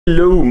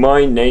Hello,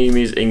 my name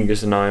is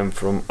Ingus and I am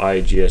from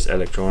IGS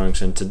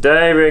Electronics, and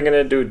today we're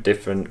gonna do a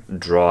different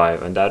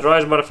drive, and that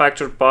drive is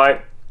manufactured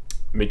by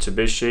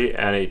Mitsubishi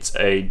and it's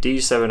a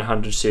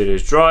D700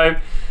 series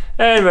drive.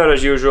 And well,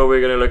 as usual,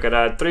 we're gonna look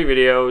at three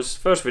videos.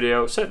 First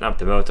video, setting up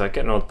the motor,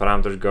 getting all the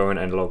parameters going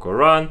and local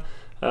run.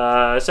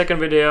 Second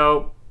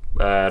video,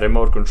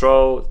 remote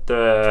control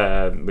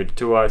with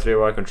 2-wire,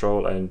 3-wire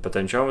control and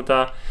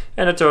potentiometer.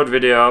 And the third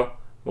video,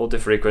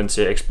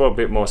 multi-frequency, explore a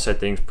bit more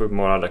settings, put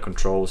more other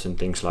controls and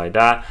things like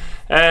that.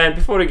 And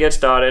before we get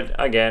started,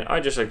 again,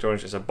 IGS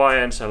Electronics is a buy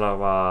and sell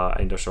of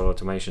industrial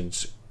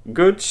automations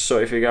goods. So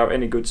if you have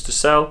any goods to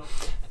sell,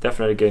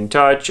 definitely get in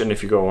touch. And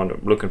if you go on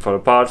looking for the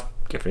parts,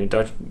 definitely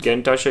get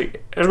in touch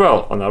as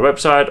well on our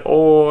website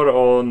or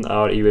on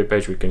our eBay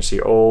page. We can see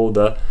all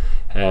the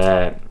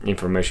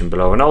information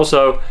below, and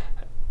also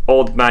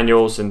all the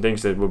manuals and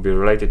things that will be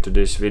related to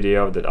this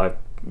video that I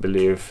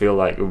feel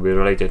like will be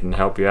related and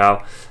help you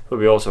out will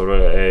be also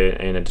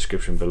in the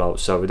description below.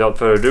 So without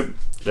further ado,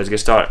 let's get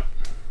started.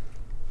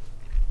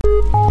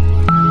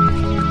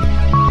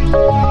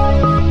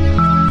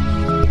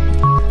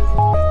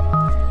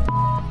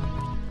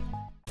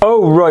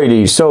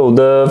 Alrighty, so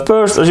the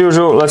first, as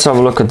usual, let's have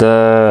a look at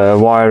the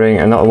wiring,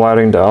 and not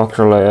wiring, the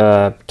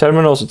actual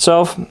terminals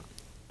itself.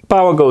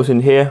 Power goes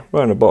in here,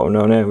 right on the bottom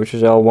down there, which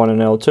is L1 and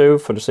L2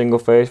 for the single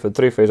phase. For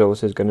three phase,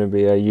 obviously, it's going to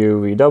be a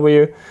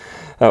UVW.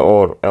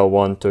 Or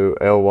L1 to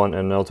L1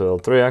 and L to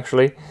L3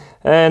 actually,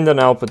 and then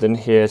output in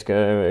here is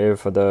gonna,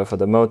 for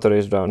the motor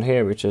is down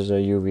here, which is a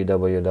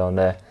UVW down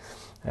there,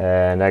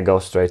 and that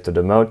goes straight to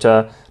the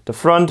motor. The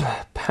front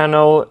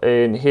panel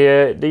in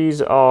here, these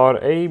are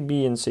A,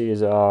 B, and C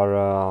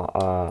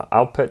are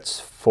outputs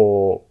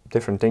for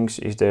different things.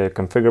 They're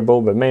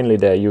configurable, but mainly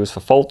they're used for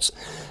faults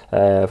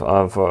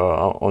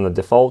on the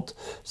default.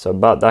 So,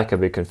 but that can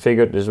be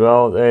configured as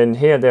well. And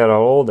here there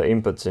are all the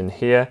inputs in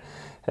here.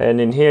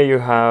 And in here you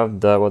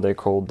have what they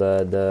call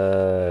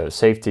the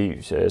safety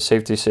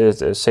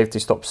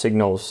stop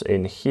signals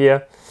in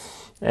here,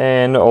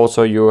 and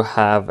also you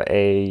have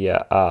a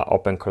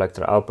open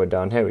collector output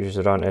down here, which is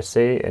run SC.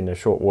 In the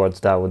short words,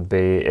 that would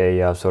be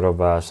a sort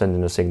of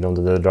sending a signal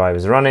that the drive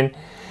is running.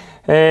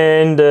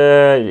 And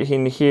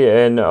in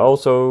here, and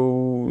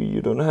also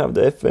you don't have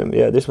the FM.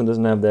 Yeah, this one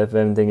doesn't have the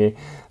FM thingy.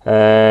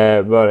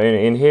 But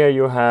in here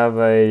you have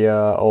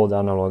all the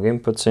analog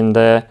inputs in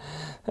there.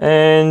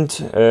 And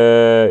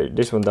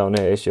this one down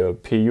here is your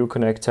PU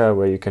connector,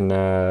 where you can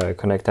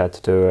connect that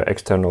to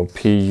external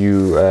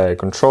PU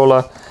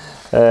controller,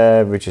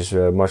 which is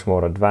much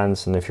more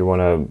advanced. And if you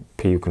want a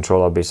PU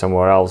controller be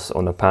somewhere else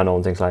on the panel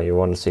and things like that, you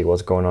want to see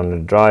what's going on in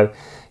the drive,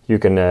 you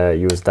can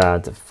use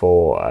that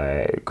for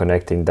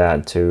connecting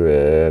that to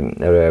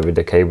with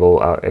the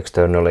cable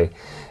externally.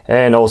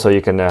 And also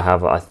you can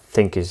have, I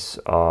think is,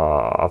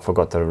 I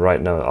forgot the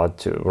right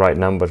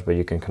numbers, but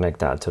you can connect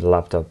that to the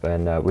laptop,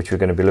 and which we're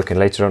going to be looking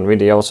later on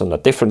videos on a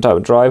different type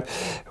of drive,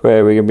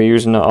 where we're going to be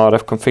using the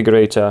RF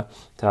configurator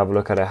to have a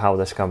look at how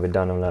this can be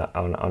done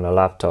on a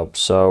laptop.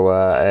 So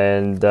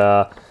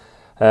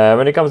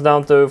when it comes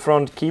down to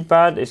front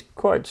keypad, it's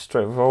quite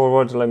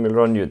straightforward. Let me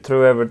run you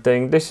through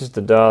everything. This is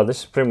the dial. This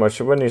is pretty much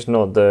when it's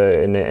not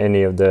in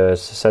any of the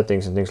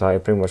settings and things like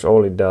that. Pretty much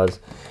all it does,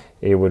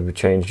 it would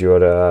change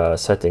your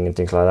setting and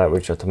things like that,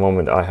 which at the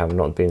moment I have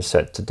not been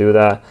set to do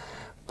that.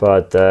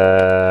 But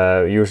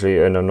usually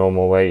in a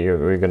normal way,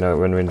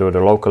 when we do it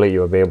locally,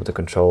 you'll be able to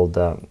control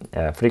the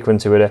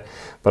frequency with it.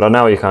 But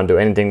now you can't do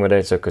anything with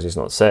it, so because it's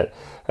not set.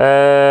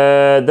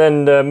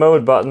 Then the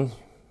mode button,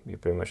 you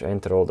pretty much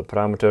enter all the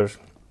parameters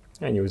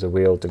and use a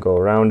wheel to go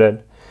around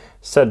it.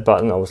 Set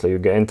button, obviously you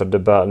enter the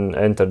button,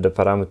 enter the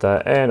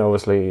parameter, and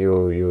obviously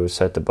you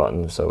set the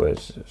button. So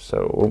it's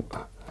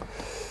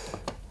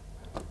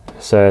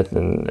set,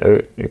 and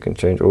you can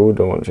change.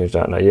 Don't want to change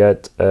that not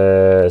yet.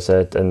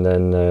 Set, and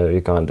then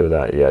you can't do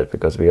that yet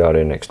because we are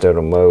in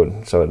external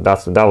mode. So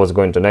that was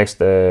going to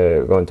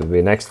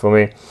be next for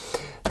me.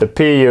 The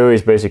PU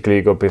is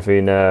basically go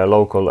between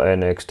local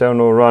and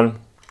external run.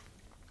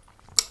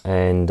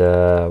 And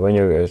when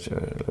you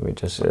let me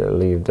just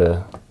leave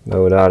the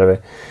mode out of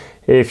it.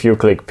 If you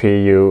click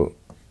PU,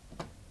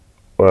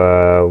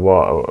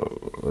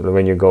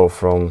 when you go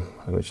from,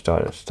 let me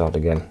start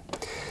again.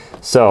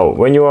 So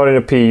when you are in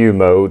a PU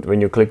mode,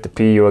 when you click the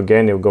PU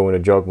again, you'll go in a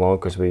jog mode,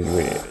 because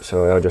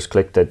so I just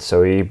clicked it.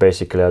 So he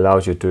basically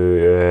allows you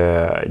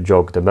to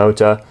jog the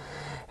motor,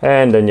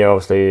 and then you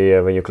obviously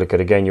when you click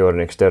it again, you're in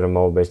external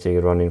mode, basically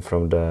running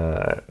from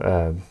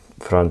the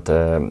front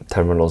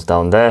terminals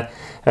down there,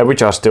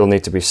 which are still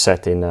need to be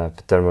set in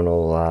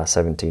terminal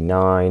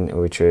 79,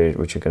 which you're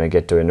going to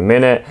get to in a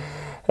minute.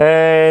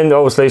 And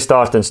obviously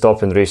start and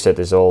stop and reset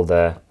is all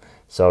there.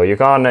 So you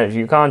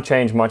can't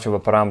change much of the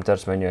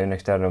parameters when you're in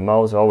external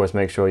mode. So always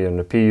make sure you're in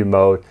the PU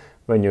mode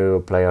when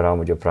you play around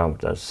with your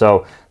parameters.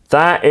 So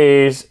that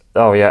is,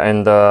 oh yeah,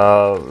 and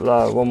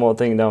one more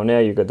thing down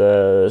there, you got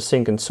the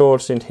sync and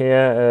source in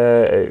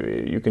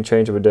here. You can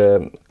change it with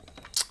the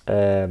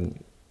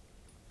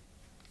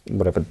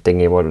whatever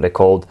thingy, what are they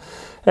called,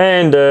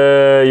 and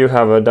you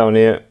have down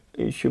here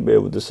you should be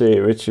able to see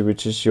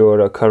which is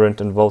your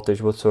current and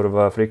voltage, what sort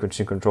of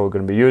frequency control you're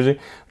going to be using.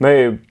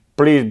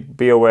 Please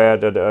be aware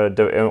that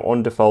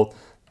on default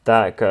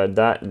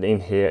that in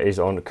here is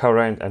on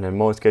current, and in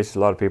most cases a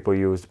lot of people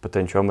use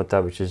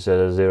potentiometer, which is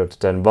 0 to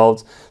 10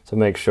 volts. So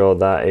make sure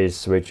that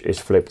switch is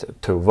flipped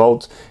to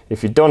volts.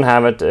 If you don't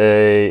have it,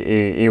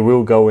 it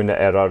will go in the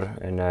error,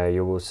 and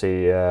you will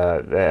see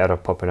the error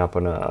popping up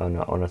on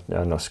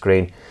a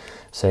screen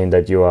saying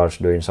that you are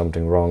doing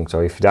something wrong. So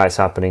if that's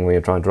happening when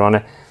you're trying to run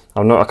it,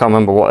 I can't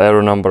remember what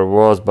error number it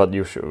was, but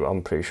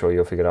I'm pretty sure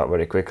you'll figure it out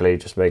very quickly.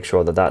 Just make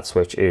sure that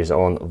switch is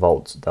on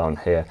volts down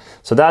here.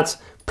 So that's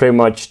pretty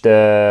much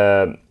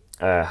the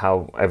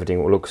how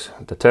everything looks,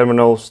 the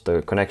terminals,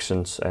 the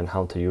connections, and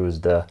how to use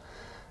the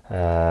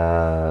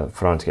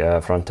front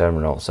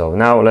terminal. So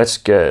now let's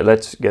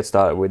get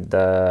started with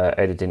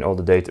editing all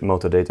the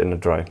motor data in the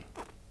drive.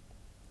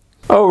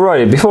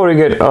 Alrighty, before we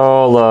get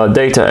all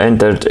data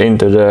entered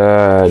into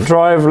the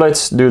drive,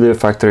 let's do the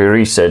factory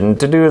reset. And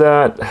to do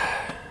that,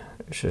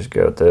 let's just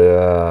go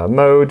to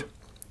mode,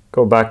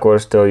 go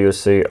backwards till you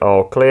see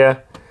all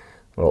clear,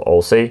 well,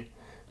 all C.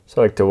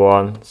 Select the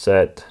one,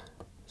 set,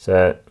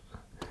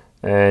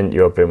 and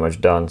you're pretty much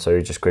done. So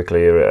you just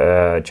quickly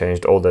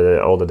changed all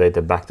the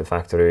data back to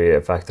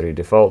factory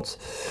defaults.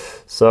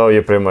 So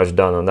you're pretty much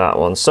done on that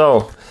one.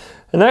 So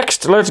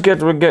next, let's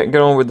get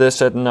on with the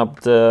setting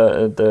up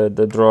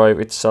the drive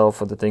itself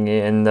for the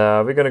thingy, and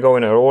we're gonna go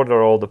in and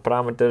order all the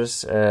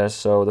parameters.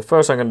 So the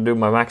first I'm gonna do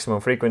my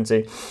maximum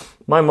frequency.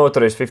 My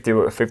motor is 50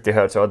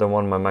 Hertz, so I don't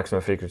want my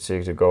maximum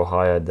frequency to go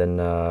higher than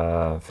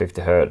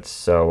 50 Hertz.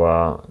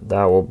 So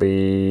that will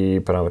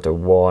be parameter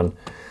 1.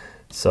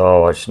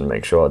 So I should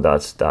make sure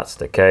that's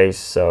the case.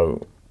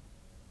 So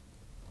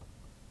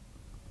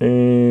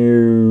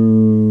here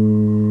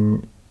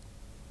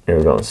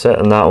we go, set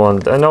on that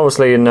one. And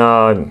obviously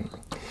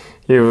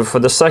for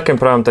the second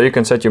parameter you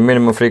can set your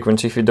minimum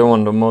frequency if you don't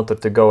want the motor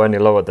to go any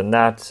lower than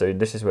that. So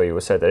this is where you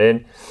will set it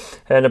in.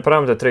 And the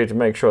parameter 3 to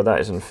make sure that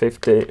is in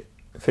 50,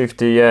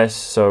 yes.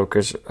 So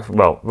because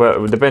well,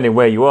 depending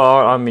where you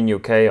are, I'm in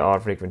UK,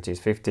 our frequency is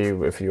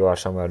 50. If you are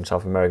somewhere in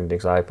South American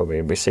things, I probably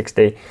it'll be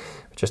 60.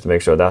 Just to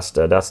make sure that's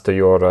to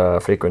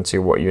your frequency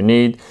what you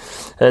need.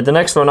 The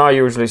next one I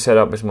usually set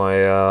up is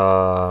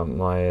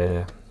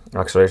my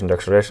acceleration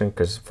deceleration,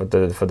 because for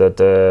the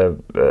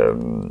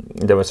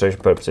demonstration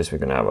purposes we're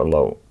gonna have a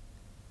low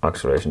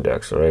acceleration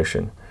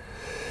deceleration.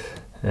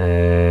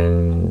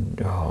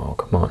 And oh,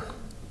 come on,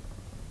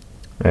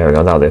 there we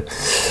go, now there.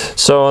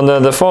 So on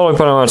the following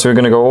parameters we're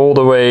gonna go all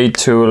the way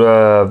to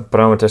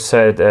parameter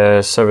set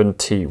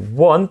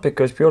 71,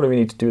 because purely we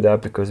need to do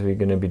that because we're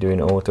gonna be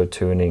doing auto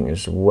tuning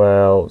as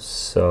well.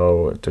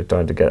 So to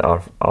try to get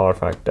our R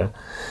factor.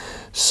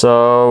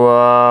 So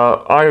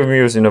I'm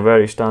using a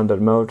very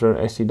standard motor,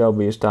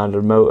 SCW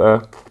standard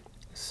motor.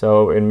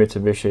 So in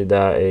Mitsubishi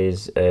that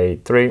is a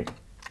 3.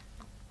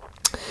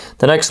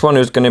 The next one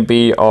is going to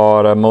be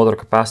our motor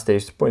capacity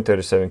is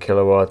 0.37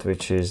 kilowatt,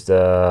 which is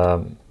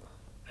the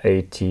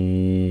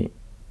 80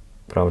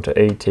 parameter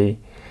 80.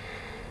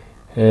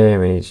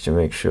 And we need to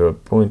make sure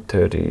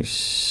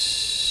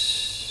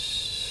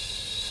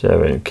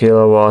 0.37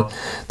 kilowatt.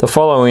 The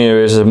following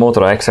here is a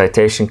motor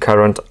excitation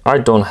current. I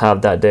don't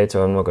have that data,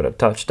 so I'm not going to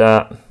touch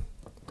that.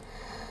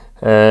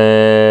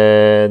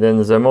 Then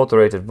there's a motor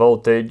rated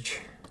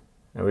voltage,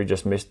 and we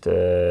just missed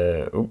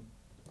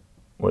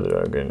what did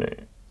I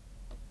get?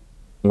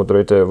 Motor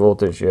rated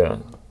voltage, yeah,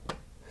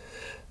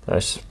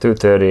 that's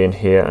 230 in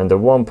here. And the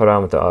one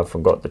parameter I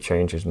forgot to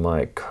change is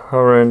my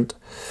current,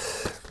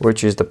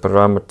 which is the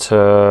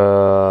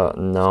parameter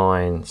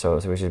 9. So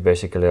which is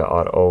basically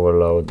our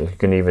overload, you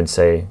can even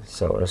say.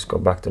 So let's go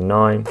back to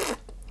 9.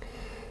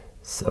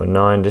 So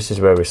 9, this is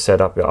where we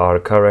set up our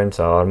current.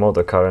 So our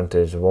motor current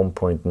is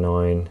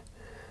 1.9.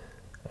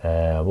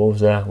 What was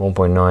that?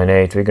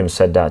 1.98. We're going to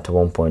set that to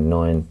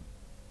 1.9.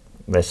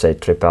 Let's say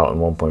trip out on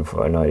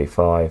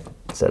 1.495.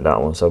 Set that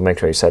one. So make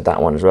sure you set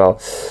that one as well.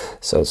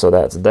 So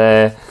that's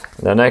there.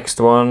 The next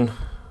one,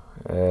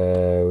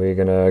 we're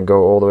gonna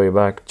go all the way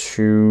back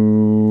to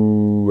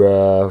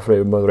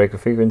motor rated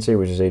frequency,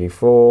 which is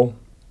 84.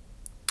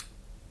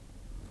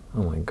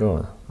 Oh my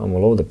god, I'm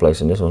all over the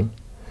place in this one.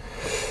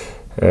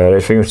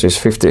 The frequency is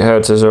 50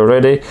 Hertz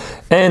already.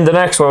 And the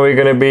next one we're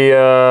gonna be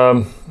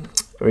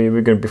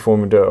we're gonna be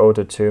performing the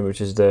auto tune,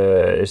 which is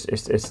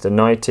it's the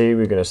 90.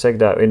 We're gonna set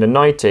that in the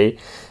 90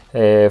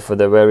 for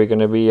the where we're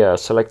gonna be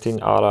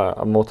selecting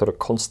our motor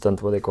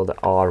constant, what they call the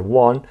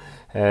R1.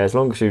 As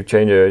long as you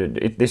change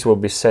it, this will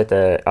be set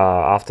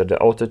after the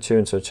auto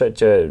tune. So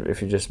check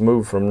if you just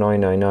move from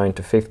 999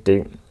 to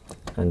 50,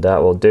 and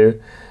that will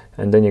do.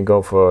 And then you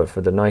go for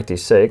the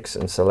 96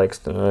 and selects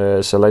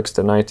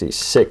the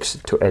 96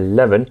 to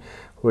 11,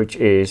 which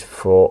is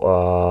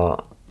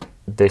for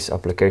this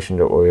application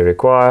that we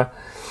require.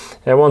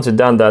 And once you've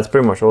done that,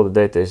 pretty much all the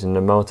data is in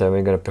the motor, and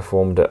we're going to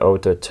perform the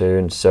auto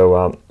tune.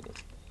 So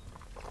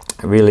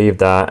we leave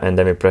that, and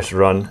then we press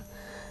run,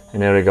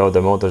 and there we go,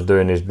 the motor's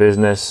doing his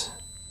business.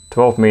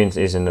 12 means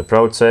he's in the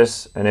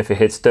process, and if he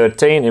hits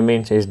 13, it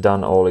means he's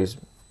done all his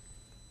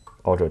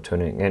auto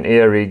tuning. And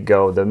here we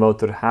go, the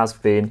motor has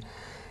been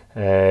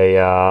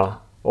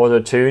auto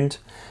tuned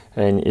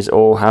and is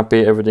all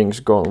happy, everything's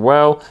going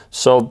well.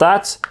 So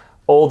that's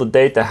all the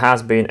data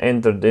has been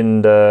entered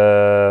in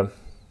the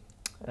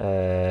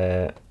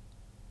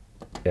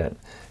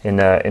in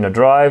a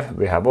drive.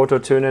 We have auto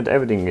tuned,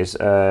 everything is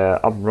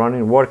up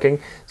running, working.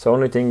 So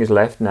only thing is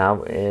left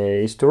now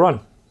is to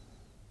run.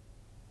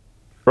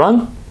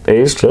 Run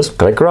is just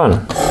click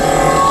run.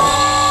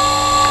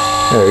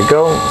 There we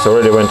go, it's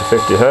already went to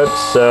 50 Hertz.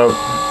 So,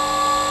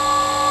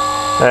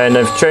 and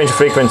I've changed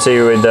frequency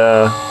with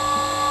the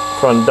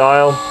front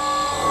dial.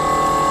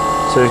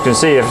 So you can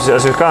see, as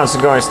you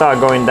start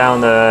going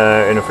down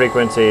in the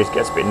frequency, it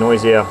gets a bit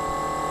noisier.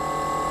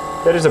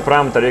 There is a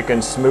parameter you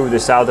can smooth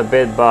this out a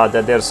bit, but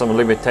there are some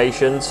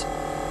limitations.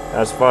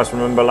 As far as I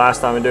remember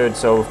last time we did it,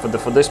 so for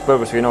this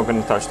purpose we're not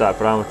going to touch that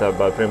parameter,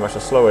 but pretty much the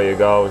slower you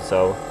go,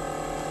 so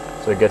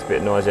it gets a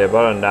bit noisier. But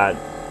other than that,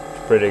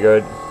 it's pretty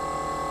good.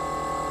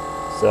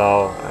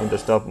 So, and the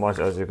stop much,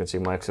 as you can see,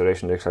 my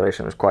acceleration, the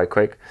acceleration is quite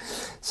quick.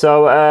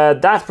 So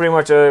that's pretty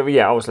much,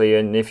 yeah, obviously,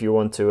 and if you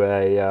want to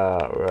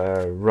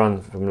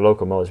run from the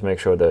local modes, make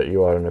sure that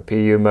you are in a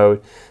PU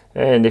mode.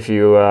 And if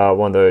you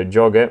want to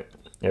jog it,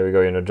 here we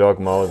go, in a jog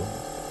mode.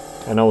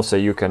 And also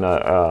you can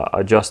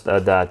adjust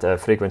that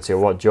frequency of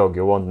what jog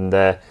you want in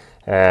there.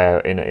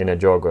 In a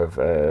jog of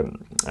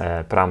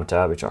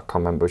parameter, which I can't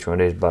remember which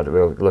one it is, but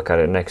we'll look at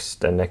it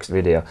next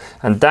video.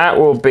 And that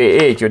will be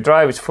it. Your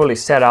drive is fully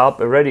set up,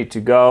 ready to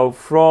go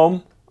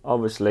from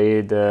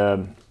obviously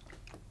the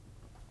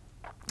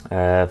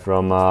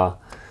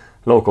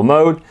local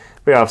mode.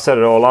 We have set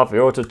it all up, we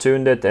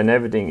auto-tuned it, and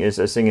everything is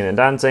singing and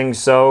dancing.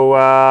 So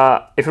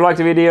if you liked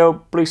the video,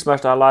 please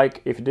smash that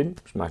like. If you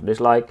didn't, smash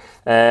dislike.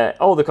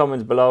 All the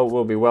comments below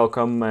will be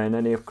welcome, and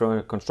any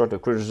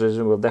constructive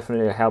criticism will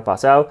definitely help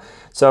us out.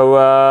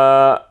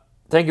 So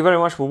thank you very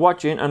much for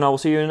watching, and I will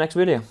see you in the next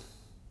video.